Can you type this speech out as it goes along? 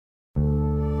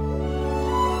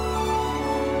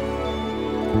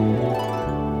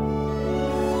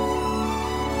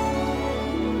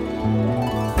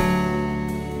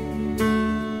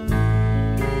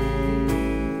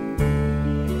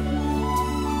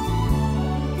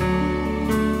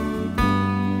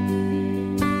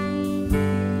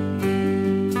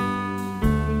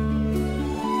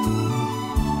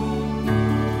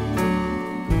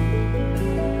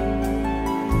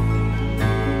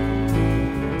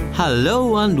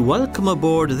Hello and welcome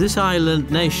aboard This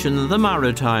Island Nation, the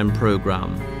Maritime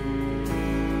Programme.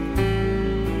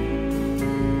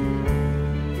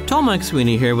 Tom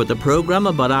McSweeney here with the programme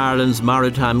about Ireland's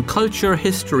maritime culture,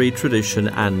 history, tradition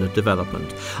and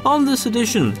development. On this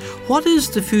edition, what is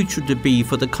the future to be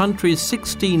for the country's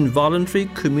 16 voluntary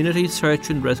community search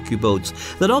and rescue boats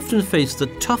that often face the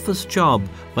toughest job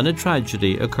when a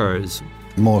tragedy occurs?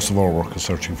 Most of our work is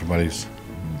searching for bodies.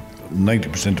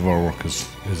 90% of our work is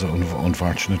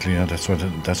unfortunately,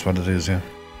 that's what it is, yeah.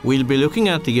 We'll be looking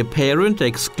at the apparent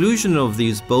exclusion of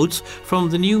these boats from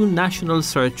the new National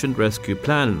Search and Rescue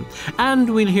Plan.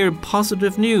 And we'll hear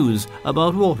positive news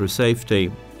about water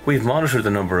safety. We've monitored the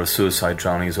number of suicide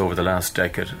drownings over the last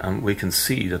decade, and we can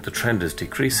see that the trend is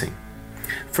decreasing.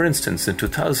 For instance, in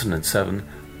 2007,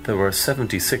 there were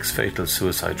 76 fatal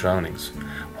suicide drownings,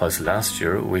 whilst last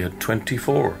year we had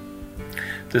 24.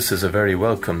 This is a very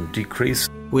welcome decrease.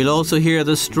 We'll also hear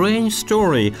the strange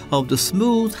story of the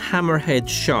smooth hammerhead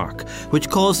shark, which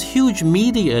caused huge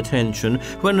media attention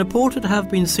when reported to have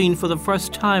been seen for the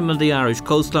first time on the Irish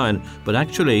coastline, but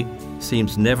actually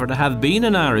seems never to have been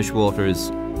in Irish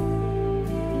waters.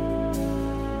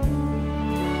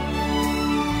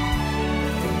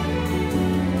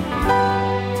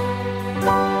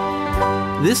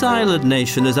 This Island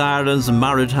Nation is Ireland's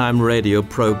maritime radio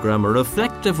programme, a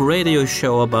reflective radio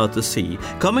show about the sea,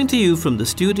 coming to you from the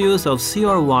studios of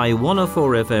CRY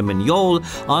 104 FM in Youghal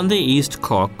on the East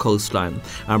Cork coastline,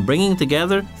 and bringing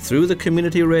together, through the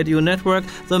community radio network,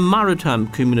 the maritime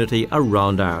community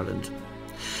around Ireland.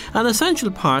 An essential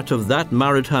part of that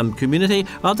maritime community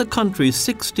are the country's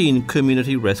 16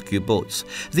 community rescue boats.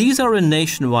 These are a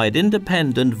nationwide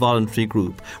independent voluntary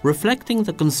group, reflecting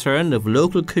the concern of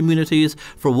local communities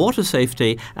for water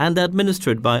safety and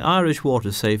administered by Irish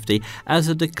Water Safety as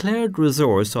a declared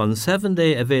resource on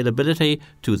 7-day availability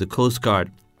to the Coast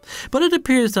Guard. But it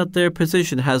appears that their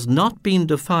position has not been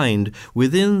defined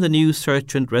within the new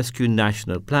Search and Rescue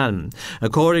National Plan,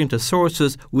 according to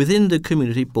sources within the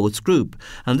Community Boats Group,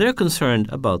 and they're concerned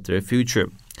about their future.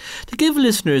 To give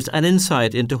listeners an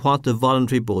insight into what the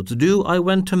voluntary boats do, I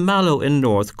went to Mallow in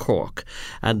North Cork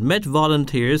and met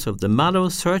volunteers of the Mallow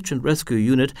Search and Rescue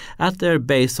Unit at their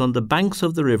base on the banks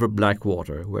of the River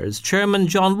Blackwater, where its chairman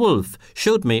John Wolfe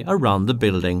showed me around the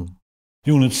building.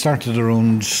 The unit started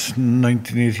around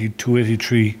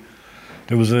 1982-83.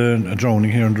 There was a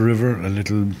drowning here in the river, a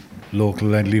little local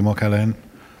lad, Liam O'Callaghan.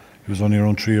 He was only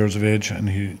around 3 years of age and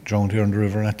he drowned here in the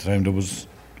river. And at the time there was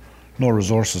no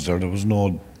resources there was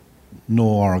no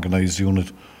organised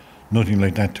unit, nothing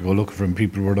like that to go looking for him.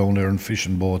 People were down there in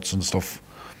fishing boats and stuff.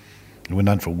 It went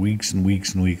on for weeks and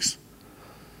weeks and weeks.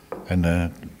 And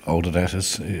out of that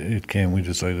it came, we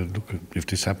decided, look, if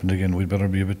this happened again, we'd better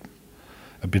be a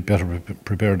bit better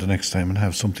prepared the next time and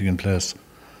have something in place.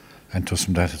 And just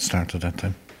from that it started that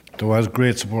time. There was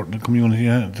great support in the community.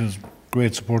 There's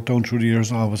great support down through the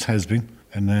years, always has been.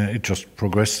 And it just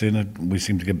progressed in it. We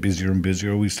seemed to get busier and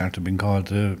busier. We started being called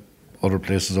to other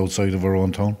places outside of our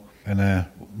own town, and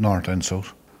north and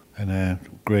south. And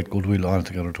great goodwill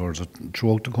altogether towards it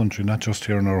throughout the country, not just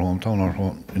here in our hometown. Our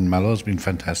home in Mallow has been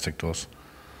fantastic to us.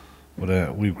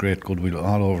 But we've great goodwill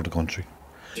all over the country.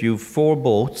 You have 4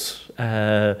 boats,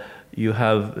 you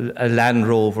have a Land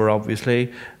Rover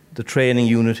obviously, the training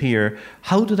unit here.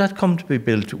 How did that come to be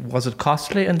built? Was it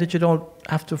costly and did you don't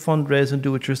have to fundraise and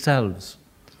do it yourselves?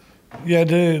 Yeah,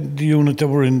 the unit that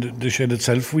were in the shed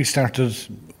itself, we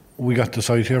got the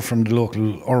site here from the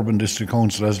local urban district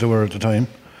council as they were at the time.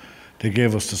 They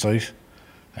gave us the site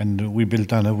and we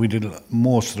built on it. We did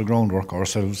most of the groundwork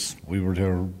ourselves. We were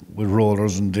there with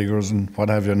rollers and diggers and what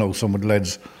have you. Now some of the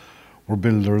lads were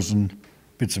builders and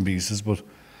bits and pieces, but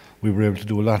we were able to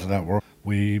do a lot of that work.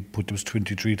 We put, it was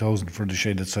 23,000 for the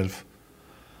shed itself,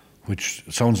 which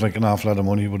sounds like an awful lot of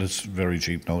money, but it's very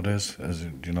cheap nowadays. As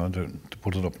you know, to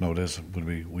put it up nowadays,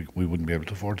 we wouldn't be able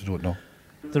to afford to do it now.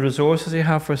 The resources you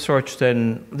have for search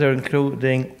then,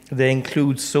 they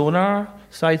include sonar,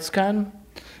 side scan?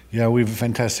 Yeah, we have a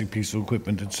fantastic piece of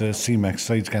equipment. It's a CMAX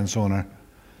side scan sonar,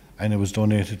 and it was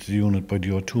donated to the unit by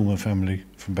the O'Toole family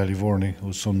from Ballyvorney,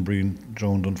 whose son Brian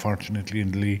drowned unfortunately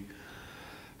in the Lee.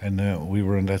 And we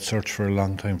were in that search for a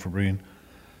long time for Brian.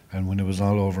 And when it was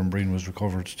all over and Brian was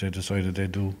recovered, they decided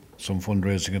they'd do some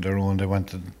fundraising of their own. They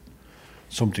wanted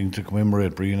something to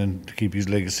commemorate Brian and to keep his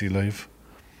legacy alive.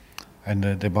 And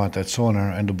they bought that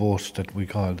sonar and the boat that we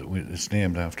called, it's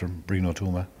named after Brian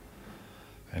O'Toole.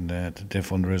 And the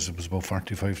fundraiser was about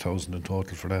 45,000 in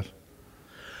total for that.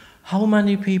 How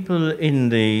many people in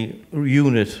the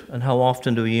unit and how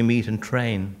often do you meet and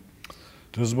train?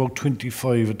 There's about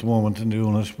 25 at the moment in the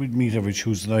unit. We'd meet every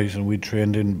Tuesday night and we'd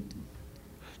train in,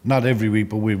 not every week,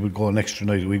 but we would go an extra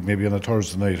night a week, maybe on a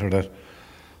Thursday night or that.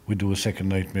 We'd do a second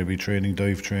night, maybe training,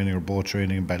 dive training or boat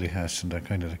training in Ballyhass and that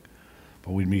kind of thing.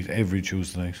 But we'd meet every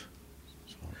Tuesday night.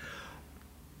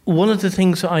 One of the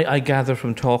things I gather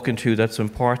from talking to you that's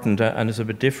important and is a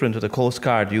bit different to the Coast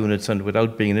Guard units and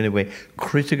without being in any way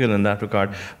critical in that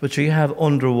regard, but you have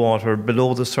underwater,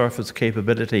 below the surface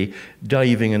capability,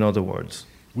 diving in other words.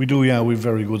 We do, yeah, we have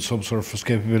very good subsurface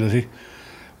capability.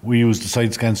 We use the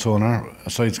side scan sonar. A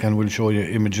side scan will show you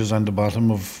images on the bottom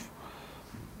of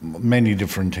many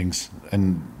different things,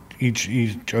 and each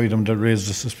item that raises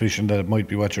a suspicion that it might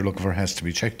be what you're looking for has to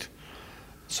be checked.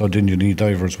 So then you need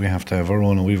divers. We have to have our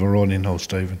own, and we have our own in-house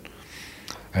diving.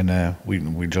 And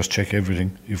we just check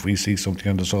everything. If we see something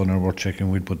on the sonar worth checking,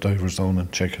 we'd put divers down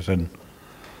and check it. And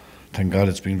thank God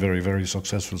it's been very, very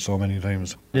successful so many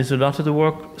times. Is a lot of the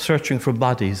work searching for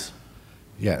bodies?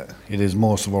 Yeah, it is.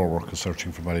 Most of our work is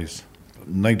searching for bodies.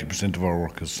 90% of our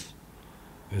work is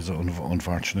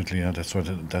unfortunately, yeah, that's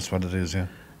what it is, yeah.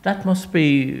 That must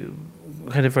be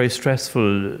kind of very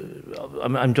stressful.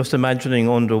 I'm just imagining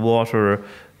underwater,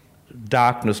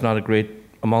 darkness, not a great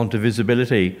amount of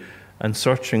visibility, and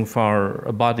searching for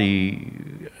a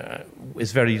body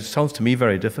sounds to me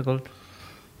very difficult.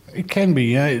 It can be,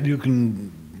 yeah. You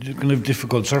can have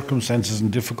difficult circumstances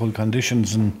and difficult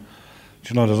conditions, and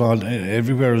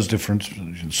everywhere is different.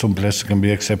 Some places can be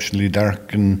exceptionally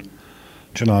dark, and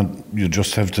you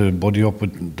just have to buddy up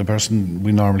with the person.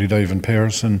 We normally dive in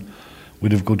pairs, and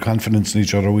we'd have good confidence in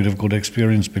each other. We'd have good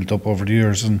experience built up over the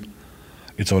years, and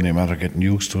it's only a matter of getting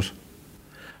used to it.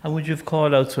 And would you have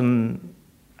called out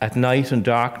at night in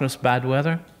darkness, bad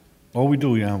weather? Oh, we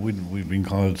do, yeah. We've been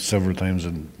called several times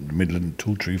in the middle of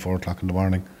 2, 3, 4 o'clock in the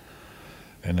morning.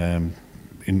 And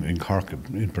in Cork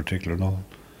in particular,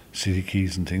 city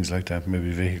keys and things like that,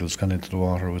 maybe vehicles gone into the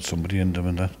water with somebody in them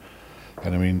and that.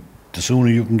 And I mean, the sooner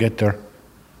you can get there,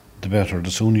 the better.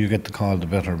 The sooner you get the call, the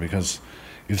better, because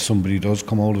if somebody does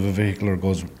come out of a vehicle or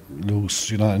goes loose,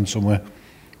 in some way,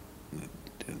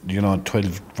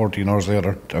 12, 14 hours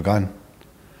later, they're gone.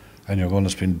 And you're going to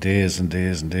spend days and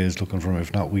days and days looking for them,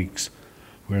 if not weeks.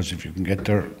 Whereas if you can get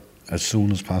there as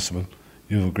soon as possible,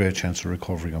 you have a great chance of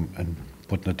recovering them and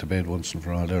putting it to bed once and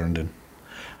for all there and then.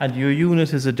 And your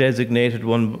unit is a designated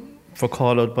one for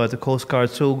call-out by the Coast Guard,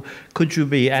 so could you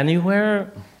be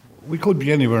anywhere? We could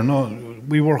be anywhere, no.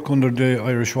 We work under the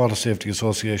Irish Water Safety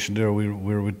Association there.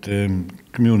 We're with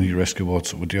community rescue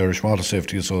boats with the Irish Water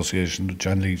Safety Association, with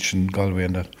John Leach and Galway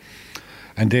and that.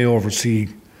 And they oversee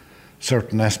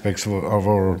certain aspects of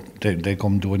our, they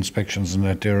come do inspections and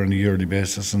that there on a yearly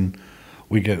basis, and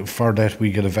we get a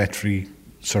vet-free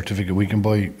certificate. We can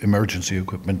buy emergency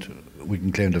equipment, we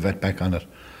can claim the vet back on it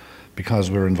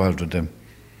because we're involved with them.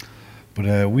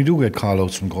 But we do get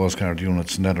call-outs from Coast Guard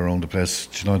units and that around the place,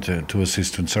 to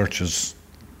assist in searches.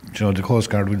 The Coast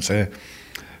Guard will say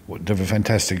they have a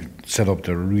fantastic setup.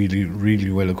 They're really,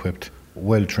 really well equipped,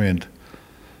 well trained.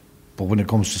 But when it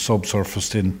comes to subsurface,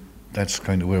 then that's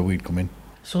kind of where we'd come in.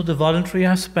 So the voluntary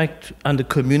aspect and the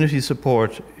community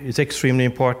support is extremely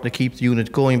important to keep the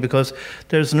unit going, because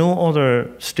there's no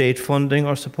other state funding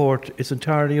or support. It's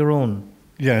entirely your own.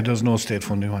 Yeah, there's no state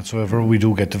funding whatsoever. We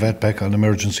do get the vet back on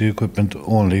emergency equipment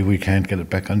only. We can't get it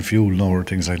back on fuel or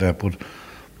things like that. But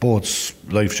boats,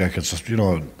 life jackets,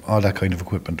 all that kind of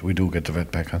equipment, we do get the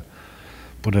vet back on.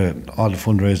 But all the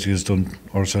fundraising is done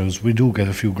ourselves. We do get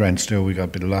a few grants there. We got a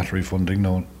bit of lottery funding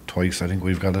now, twice I think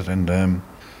we've got it. And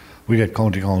we get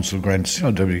county council grants.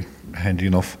 They'll be handy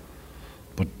enough.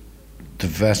 But the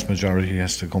vast majority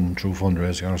has to come through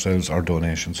fundraising ourselves or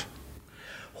donations.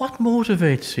 What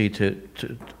motivates you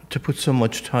to put so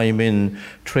much time in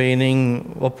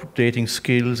training, updating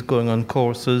skills, going on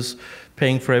courses,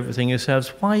 paying for everything yourselves?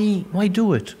 Why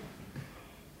do it?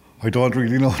 I don't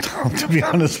really know, Tom, to be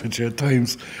honest with you at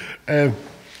times.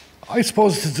 I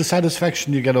suppose it's the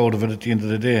satisfaction you get out of it at the end of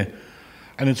the day.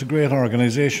 And it's a great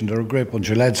organisation. They're a great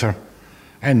bunch of lads here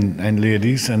and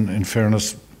ladies, and in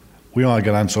fairness, we all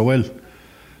get on so well.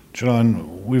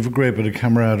 And we have a great bit of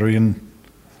camaraderie, and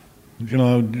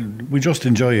we just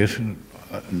enjoy it.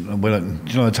 Well,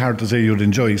 it's hard to say you'd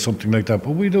enjoy something like that,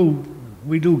 but we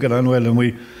do get on well, and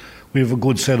we have a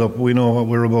good setup. We know what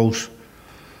we're about.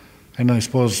 And I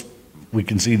suppose we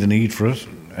can see the need for it,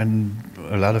 and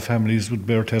a lot of families would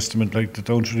bear testament, like the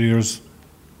down through the years,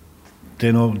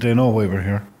 they know why we're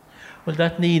here. Well,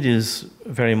 that need is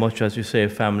very much, as you say, a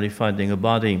family finding a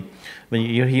body. When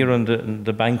you're here on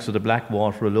the banks of the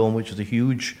Blackwater alone, which is a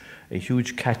huge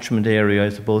catchment area, I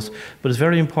suppose, but it's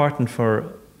very important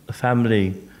for a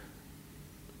family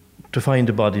to find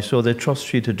a body, so they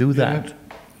trust you to do that.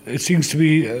 Yeah, it seems to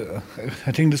be,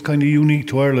 I think it's kind of unique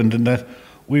to Ireland in that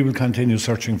we will continue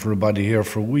searching for a body here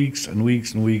for weeks and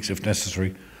weeks and weeks if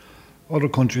necessary. Other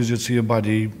countries, you'd see a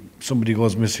body, somebody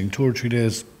goes missing 2 or 3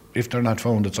 days. If they're not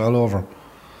found, it's all over.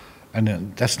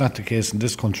 And that's not the case in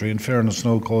this country. In fairness,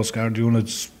 no Coast Guard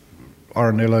units,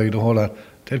 RNLI, the whole lot,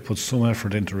 they'll put some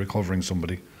effort into recovering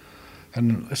somebody.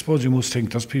 And I suppose you must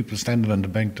think there's people standing on the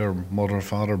bank, their mother,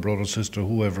 father, brother, sister,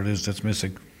 whoever it is that's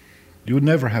missing. You would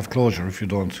never have closure if you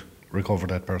don't recover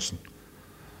that person.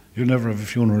 You'll never have a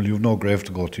funeral, you've no grave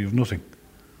to go to, you've nothing.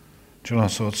 Do you know,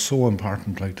 so it's so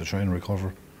important, like, to try and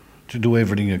recover, to do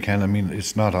everything you can. I mean,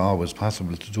 it's not always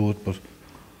possible to do it, but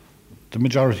the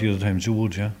majority of the times you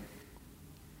would, yeah.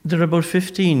 There are about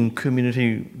 15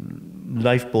 community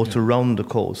lifeboats around the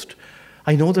coast.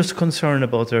 I know there's concern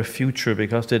about their future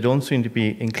because they don't seem to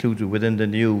be included within the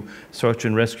new Search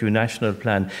and Rescue National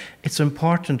Plan. It's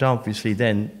important, obviously,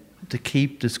 then, to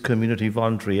keep this community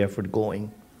voluntary effort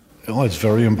going. Oh, it's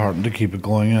very important to keep it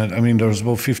going. I mean, there's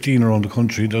about 15 around the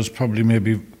country. There's probably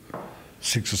maybe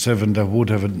 6 or 7 that would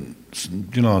have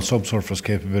a subsurface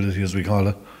capability, as we call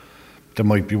it. There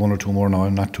might be 1 or 2 more now.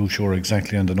 I'm not too sure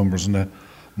exactly on the numbers in that.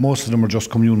 Most of them are just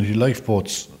community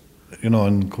lifeboats,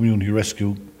 and community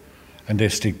rescue, and they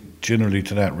stick generally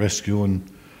to that rescue and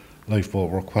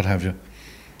lifeboat work, what have you.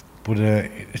 But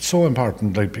it's so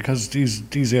important, like, because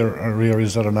these are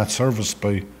areas that are not serviced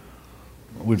by,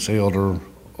 we'll say, other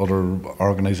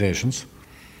organisations,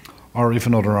 or if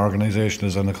another organisation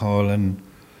is on a call and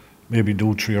maybe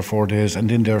do 3 or 4 days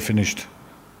and then they're finished,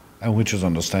 and which is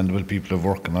understandable, people have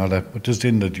work and all that, but there's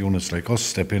then that units like us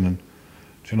step in and,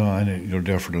 and you're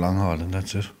there for the long haul, and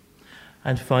that's it.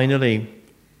 And finally,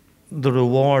 the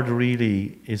reward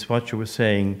really is what you were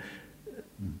saying,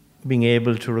 being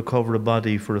able to recover a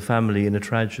body for a family in a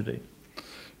tragedy.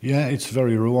 Yeah, it's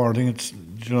very rewarding. It's,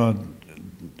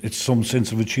 it's some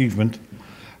sense of achievement.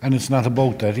 And it's not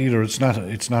about that either. It's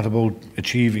not about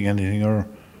achieving anything or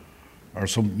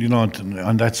some,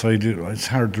 on that side, it's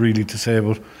hard really to say,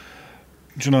 but,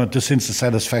 the sense of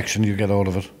satisfaction you get out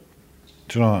of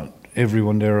it.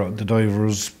 Everyone there, the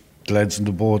divers, the lads in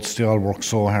the boats, they all work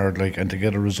so hard, like, and to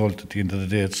get a result at the end of the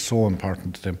day, it's so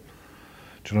important to them.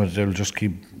 They'll just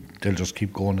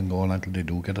keep going and going until they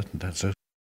do get it, and that's it.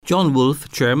 John Wolfe,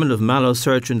 chairman of Mallow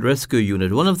Search and Rescue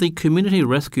Unit, one of the community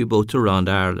rescue boats around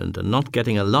Ireland, and not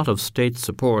getting a lot of state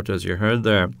support, as you heard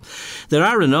there. There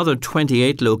are another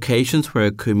 28 locations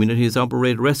where communities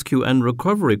operate rescue and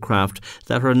recovery craft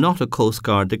that are not a Coast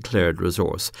Guard declared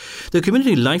resource. The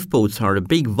community lifeboats are a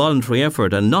big voluntary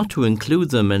effort, and not to include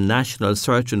them in national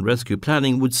search and rescue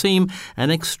planning would seem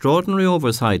an extraordinary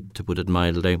oversight, to put it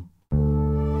mildly.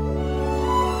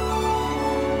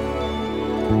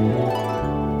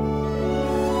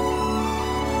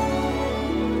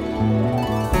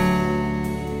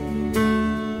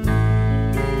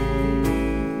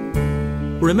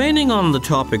 Remaining on the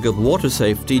topic of water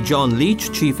safety, John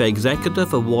Leach, Chief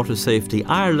Executive of Water Safety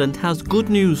Ireland, has good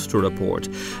news to report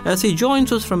as he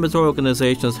joins us from his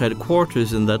organisation's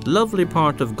headquarters in that lovely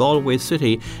part of Galway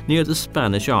City near the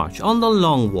Spanish Arch, on the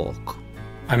Long Walk.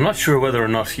 I'm not sure whether or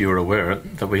not you're aware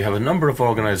that we have a number of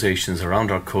organisations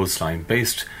around our coastline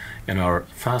based in our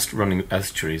fast-running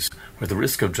estuaries where the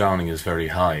risk of drowning is very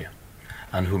high,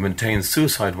 and who maintain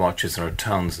suicide watches in our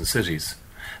towns and cities.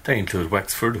 They include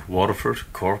Wexford, Waterford,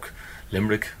 Cork,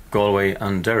 Limerick, Galway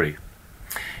and Derry.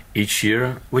 Each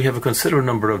year we have a considerable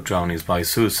number of drownings by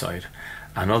suicide,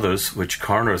 and others which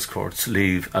coroners' courts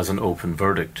leave as an open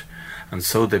verdict, and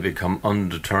so they become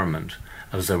undetermined,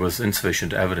 as there was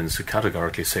insufficient evidence to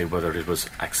categorically say whether it was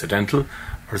accidental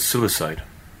or suicide.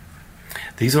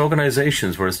 These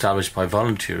organisations were established by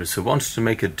volunteers who wanted to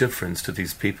make a difference to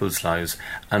these people's lives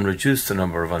and reduce the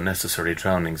number of unnecessary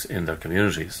drownings in their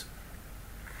communities.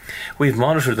 We've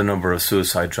monitored the number of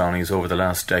suicide drownings over the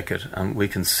last decade, and we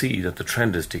can see that the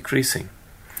trend is decreasing.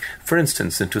 For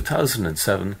instance, in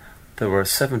 2007 there were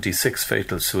 76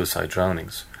 fatal suicide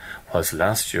drownings, whilst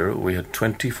last year we had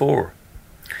 24.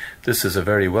 This is a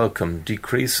very welcome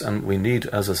decrease, and we need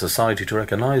as a society to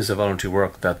recognise the voluntary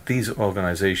work that these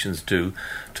organisations do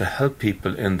to help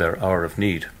people in their hour of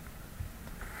need.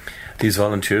 These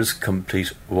volunteers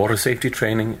complete water safety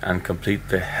training and complete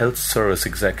the health service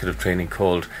executive training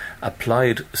called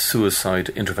Applied Suicide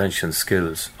Intervention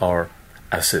Skills, or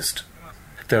ASSIST.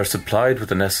 They are supplied with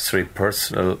the necessary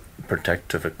personal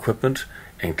protective equipment,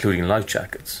 including life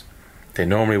jackets. They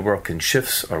normally work in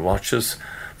shifts or watches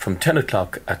from 10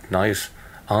 o'clock at night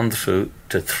on through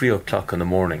to 3 o'clock in the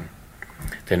morning.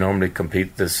 They normally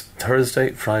complete this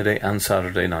Thursday, Friday and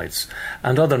Saturday nights,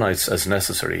 and other nights as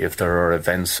necessary if there are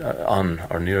events on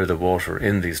or near the water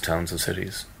in these towns and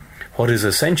cities. What is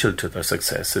essential to their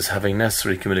success is having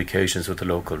necessary communications with the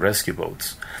local rescue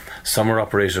boats. Some are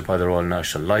operated by the Royal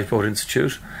National Lifeboat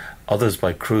Institute, others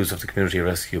by crews of the Community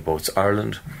Rescue Boats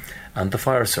Ireland and the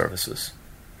fire services.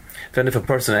 Then if a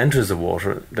person enters the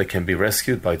water, they can be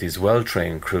rescued by these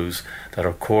well-trained crews that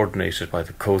are coordinated by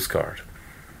the Coast Guard.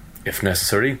 If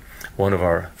necessary, one of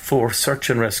our 4 search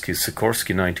and rescue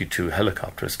Sikorsky 92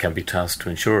 helicopters can be tasked to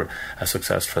ensure a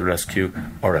successful rescue,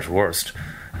 or at worst,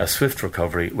 a swift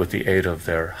recovery with the aid of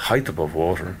their height above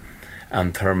water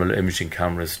and thermal imaging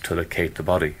cameras to locate the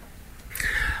body.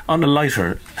 On a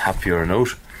lighter, happier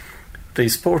note, the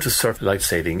sport of surf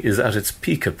lifesaving is at its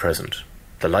peak at present.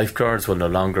 The lifeguards will no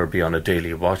longer be on a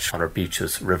daily watch on our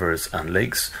beaches, rivers and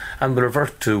lakes, and will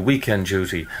revert to weekend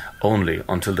duty only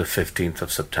until the 15th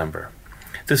of September.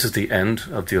 This is the end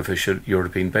of the official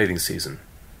European bathing season.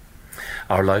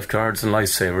 Our lifeguards and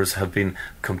lifesavers have been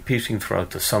competing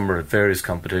throughout the summer at various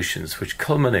competitions, which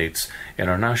culminates in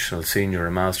our national senior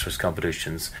and masters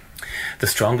competitions. The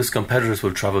strongest competitors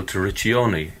will travel to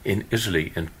Riccione in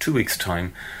Italy in 2 weeks'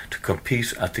 time to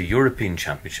compete at the European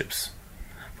Championships.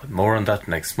 But more on that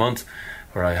next month,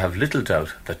 where I have little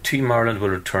doubt that Team Ireland will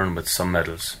return with some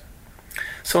medals.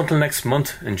 So until next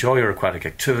month, enjoy your aquatic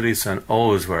activities and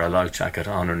always wear a life jacket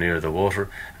on or near the water,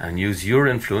 and use your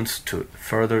influence to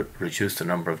further reduce the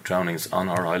number of drownings on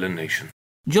our island nation.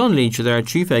 John Lynch, their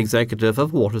Chief Executive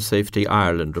of Water Safety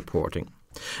Ireland, reporting.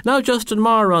 Now Justin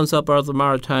Marr runs up our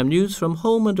maritime news from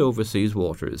home and overseas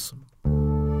waters.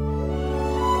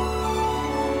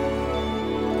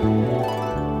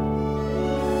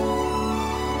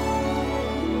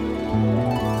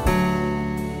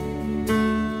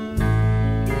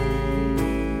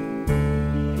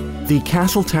 The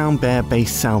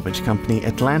Castletown-Bear-based salvage company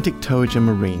Atlantic Towage and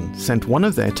Marine sent one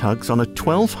of their tugs on a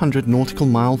 1,200 nautical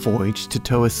mile voyage to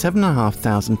tow a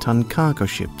 7,500-ton cargo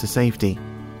ship to safety.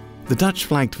 The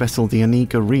Dutch-flagged vessel the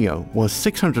Aniga Rio was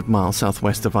 600 miles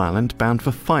southwest of Ireland, bound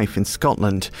for Fife in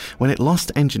Scotland, when it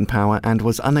lost engine power and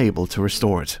was unable to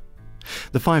restore it.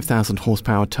 The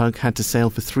 5,000-horsepower tug had to sail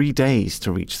for 3 days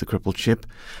to reach the crippled ship,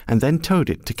 and then towed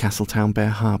it to Castletown-Bear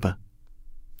Harbour.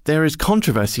 There is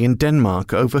controversy in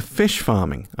Denmark over fish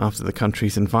farming after the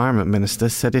country's environment minister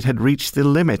said it had reached the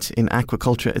limit in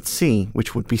aquaculture at sea,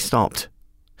 which would be stopped.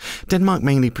 Denmark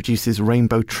mainly produces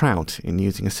rainbow trout in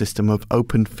using a system of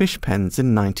open fish pens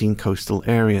in 19 coastal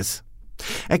areas.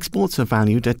 Exports are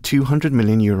valued at €200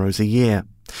 million a year.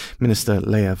 Minister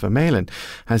Lea Vermeulen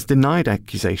has denied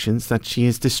accusations that she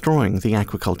is destroying the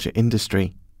aquaculture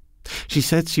industry. She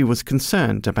said she was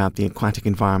concerned about the aquatic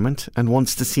environment and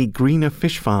wants to see greener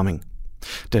fish farming.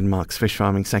 Denmark's fish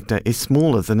farming sector is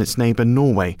smaller than its neighbour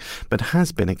Norway, but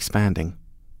has been expanding.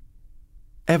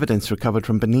 Evidence recovered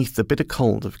from beneath the bitter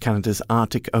cold of Canada's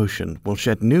Arctic Ocean will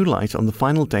shed new light on the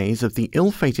final days of the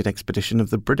ill-fated expedition of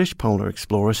the British polar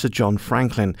explorer Sir John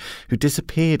Franklin, who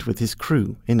disappeared with his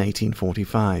crew in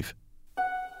 1845.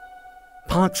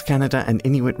 Parks Canada and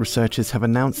Inuit researchers have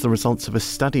announced the results of a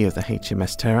study of the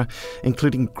HMS Terror,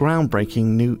 including groundbreaking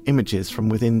new images from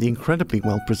within the incredibly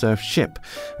well-preserved ship,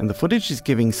 and the footage is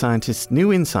giving scientists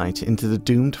new insight into the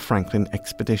doomed Franklin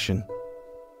expedition.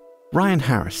 Ryan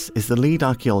Harris is the lead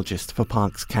archaeologist for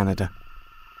Parks Canada.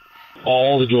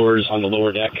 All the doors on the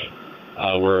lower deck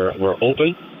were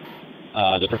open.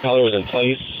 The propeller was in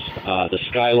place. The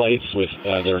skylights with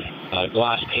their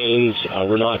glass panes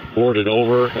were not boarded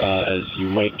over, as you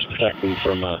might protect them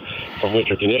from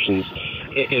winter conditions.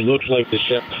 It looked like the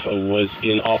ship was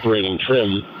in operating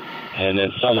trim, and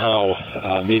then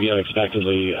somehow, maybe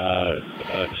unexpectedly,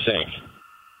 sank.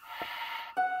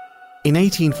 In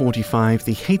 1845,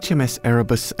 the HMS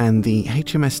Erebus and the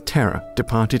HMS Terror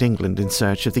departed England in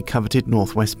search of the coveted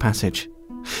Northwest Passage.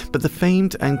 But the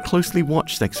famed and closely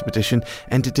watched expedition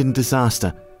ended in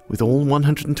disaster, with all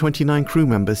 129 crew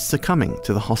members succumbing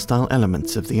to the hostile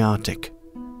elements of the Arctic.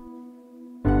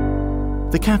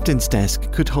 The captain's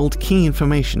desk could hold key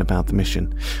information about the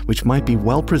mission, which might be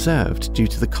well preserved due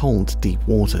to the cold, deep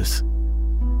waters.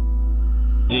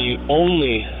 The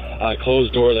only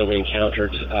closed door that we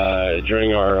encountered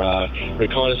during our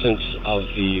reconnaissance of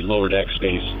the lower deck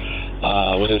space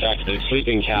was in fact the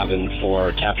sleeping cabin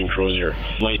for Captain Crozier.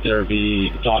 Might there be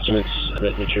documents,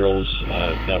 written materials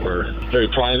that were very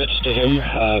private to him,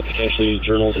 potentially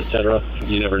journals, etc.?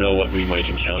 You never know what we might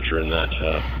encounter in that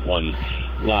one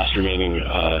last remaining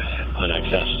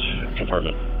unaccessed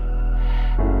compartment.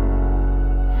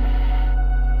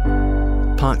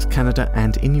 Parks Canada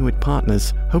and Inuit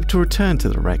partners hope to return to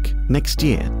the wreck next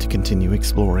year to continue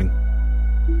exploring.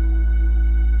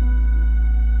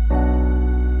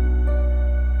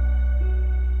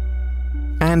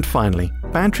 And finally,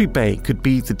 Bantry Bay could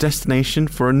be the destination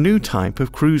for a new type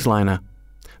of cruise liner.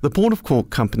 The Port of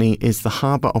Cork company is the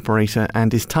harbour operator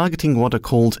and is targeting what are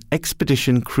called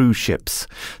expedition cruise ships,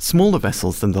 smaller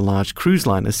vessels than the large cruise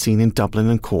liners seen in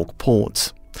Dublin and Cork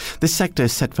ports. This sector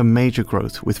is set for major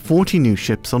growth, with 40 new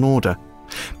ships on order.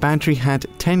 Bantry had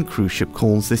 10 cruise ship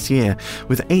calls this year,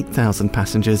 with 8,000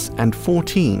 passengers, and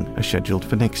 14 are scheduled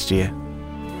for next year.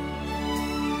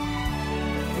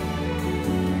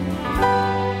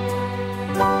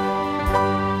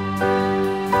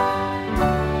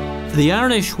 The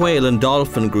Irish Whale and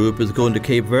Dolphin Group is going to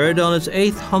Cape Verde on its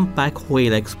 8th humpback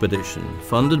whale expedition.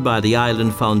 Funded by the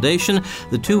Island Foundation,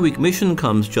 the 2-week mission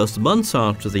comes just months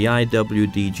after the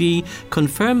IWDG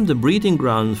confirmed the breeding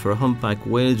grounds for humpback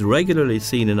whales regularly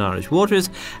seen in Irish waters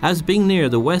as being near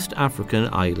the West African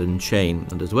island chain.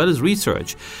 And as well as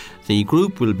research, the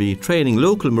group will be training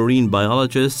local marine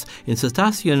biologists in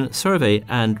cetacean survey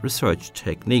and research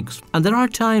techniques. And there are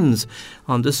times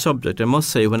on this subject, I must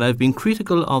say, when I've been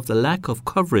critical of the lack of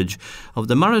coverage of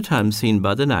the maritime scene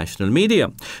by the national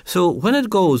media. So when it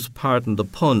goes, pardon the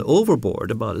pun, overboard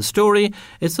about a story,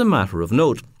 it's a matter of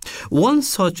note. One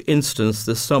such instance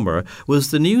this summer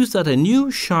was the news that a new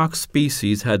shark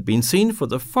species had been seen for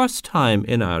the first time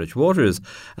in Irish waters,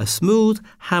 a smooth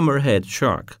hammerhead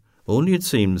shark. Only it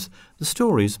seems the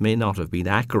stories may not have been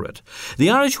accurate.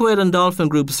 The Irish Whale and Dolphin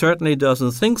Group certainly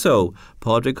doesn't think so.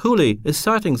 Padraig Hooley is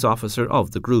sightings officer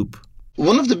of the group.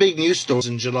 One of the big news stories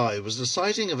in July was the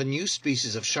sighting of a new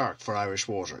species of shark for Irish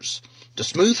waters, the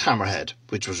smooth hammerhead,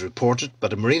 which was reported by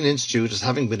the Marine Institute as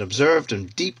having been observed in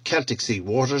deep Celtic Sea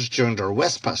waters during their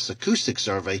Westpass acoustic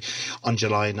survey on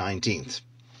July 19th.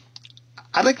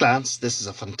 At a glance, this is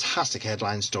a fantastic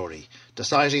headline story. The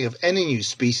sighting of any new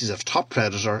species of top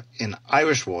predator in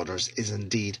Irish waters is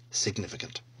indeed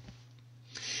significant.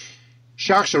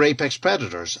 Sharks are apex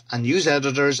predators, and news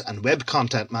editors and web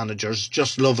content managers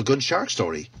just love a good shark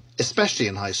story, especially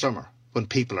in high summer, when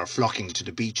people are flocking to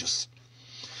the beaches.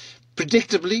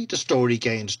 Predictably, the story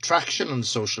gained traction on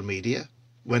social media,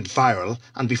 went viral,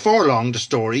 and before long the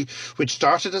story, which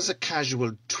started as a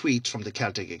casual tweet from the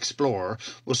Celtic Explorer,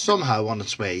 was somehow on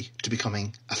its way to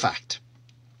becoming a fact.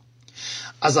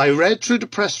 As I read through the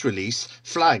press release,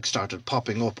 flags started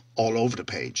popping up all over the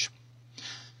page.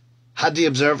 Had the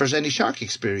observers any shark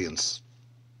experience?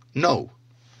 No.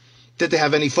 Did they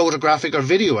have any photographic or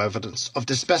video evidence of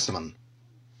the specimen?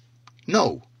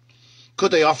 No.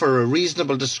 Could they offer a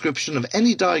reasonable description of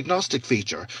any diagnostic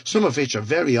feature, some of which are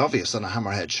very obvious on a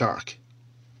hammerhead shark?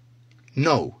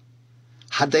 No.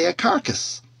 Had they a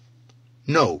carcass?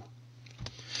 No.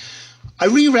 I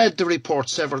reread the report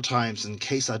several times in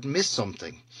case I'd missed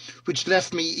something, which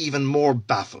left me even more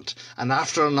baffled, and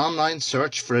after an online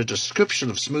search for a description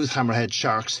of smooth hammerhead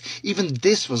sharks, even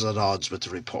this was at odds with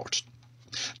the report.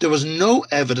 There was no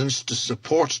evidence to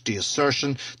support the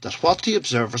assertion that what the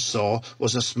observers saw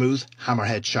was a smooth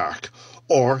hammerhead shark,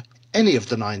 or any of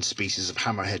the 9 species of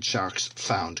hammerhead sharks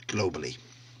found globally.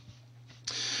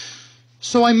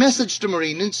 So I messaged the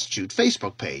Marine Institute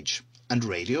Facebook page, and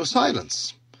radio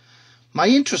silence. My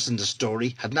interest in the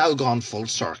story had now gone full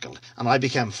circle, and I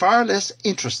became far less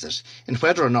interested in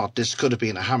whether or not this could have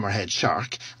been a hammerhead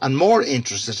shark, and more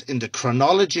interested in the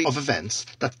chronology of events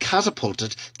that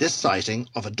catapulted this sighting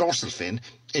of a dorsal fin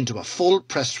into a full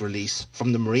press release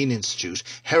from the Marine Institute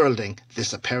heralding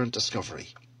this apparent discovery.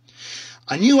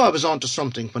 I knew I was onto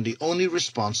something when the only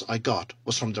response I got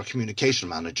was from their communication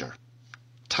manager,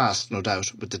 tasked no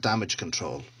doubt with the damage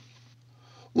control.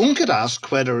 One could ask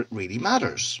whether it really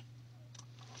matters.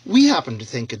 We happen to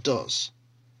think it does.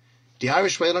 The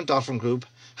Irish Whale and Dolphin Group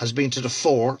has been to the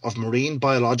fore of marine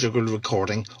biological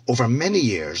recording over many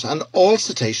years, and all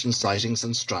cetacean sightings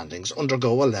and strandings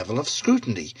undergo a level of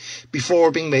scrutiny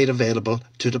before being made available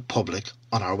to the public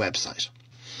on our website.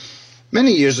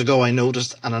 Many years ago I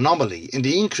noticed an anomaly in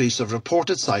the increase of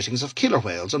reported sightings of killer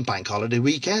whales on bank holiday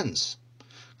weekends.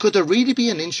 Could there really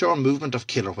be an inshore movement of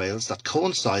killer whales that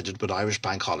coincided with Irish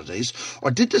bank holidays,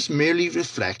 or did this merely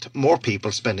reflect more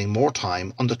people spending more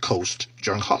time on the coast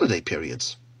during holiday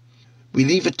periods? We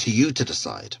leave it to you to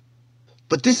decide.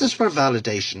 But this is where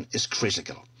validation is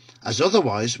critical, as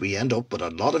otherwise we end up with a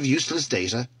lot of useless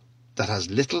data that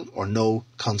has little or no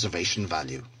conservation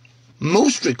value.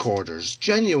 Most recorders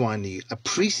genuinely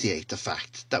appreciate the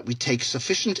fact that we take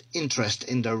sufficient interest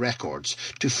in their records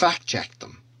to fact-check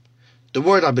them. The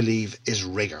word, I believe, is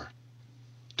rigour.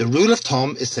 The rule of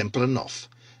thumb is simple enough.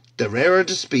 The rarer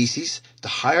the species, the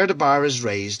higher the bar is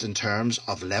raised in terms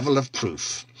of level of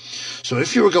proof. So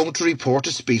if you were going to report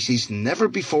a species never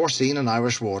before seen in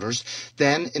Irish waters,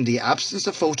 then in the absence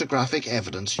of photographic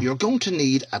evidence, you're going to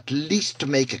need at least to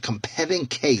make a compelling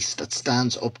case that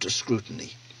stands up to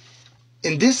scrutiny.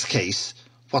 In this case,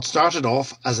 what started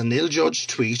off as an ill-judged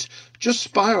tweet just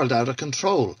spiralled out of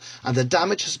control, and the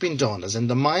damage has been done, as in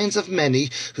the minds of many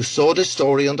who saw this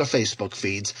story on their Facebook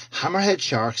feeds, hammerhead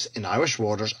sharks in Irish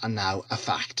waters are now a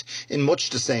fact, in much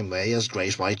the same way as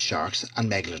great white sharks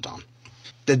and megalodon.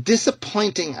 The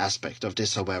disappointing aspect of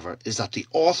this, however, is that the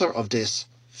author of this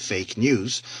fake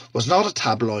news was not a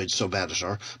tabloid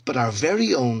sub-editor, but our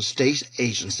very own state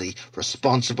agency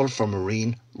responsible for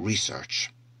marine research.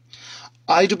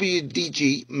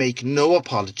 IWDG make no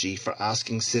apology for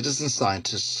asking citizen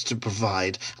scientists to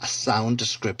provide a sound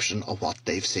description of what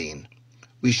they've seen.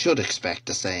 We should expect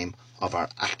the same of our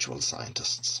actual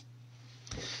scientists.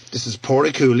 This is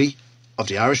Pádraig Cooley of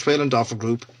the Irish Whale and Dolphin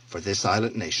Group for This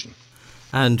Island Nation.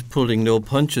 And pulling no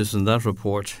punches in that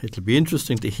report. It'll be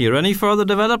interesting to hear any further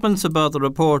developments about the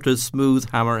reporter's smooth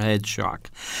hammerhead shark.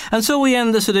 And so we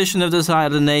end this edition of This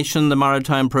Island Nation, the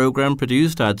maritime programme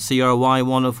produced at CRY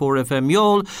 104 FM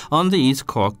Youghal on the East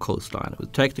Cork coastline,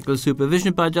 with technical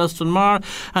supervision by Justin Marr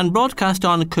and broadcast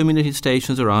on community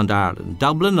stations around Ireland.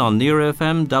 Dublin on Near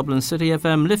FM, Dublin City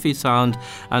FM, Liffey Sound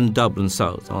and Dublin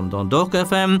South. On Dundalk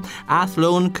FM,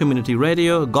 Athlone Community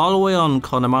Radio, Galway on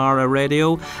Connemara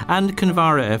Radio and Convara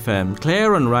FM,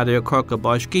 Clare on Radio Cork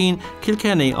Boschkeen,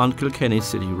 Kilkenny on Kilkenny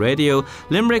City Radio,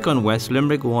 Limerick on West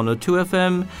Limerick 102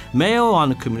 FM, Mayo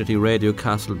on Community Radio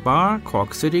Castlebar,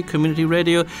 Cork City Community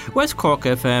Radio, West Cork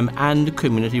FM and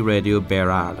Community Radio Bear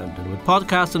Island. And with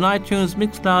podcasts on iTunes,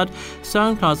 Mixcloud,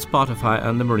 SoundCloud, Spotify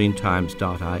and the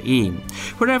marinetimes.ie.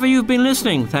 Wherever you've been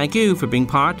listening, thank you for being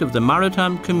part of the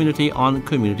maritime community on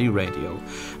Community Radio.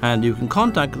 And you can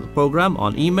contact the programme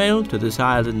on email to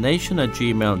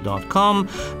thisislandnation@gmail.com,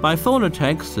 by phone or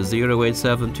text to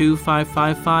 0872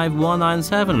 555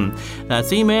 197.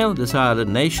 That's email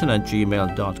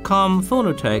thisislandnation@gmail.com, phone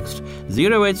or text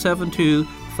 0872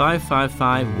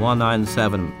 555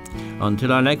 197.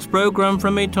 Until our next programme,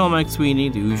 from me, Tom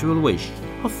McSweeney, the usual wish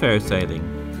of fair sailing.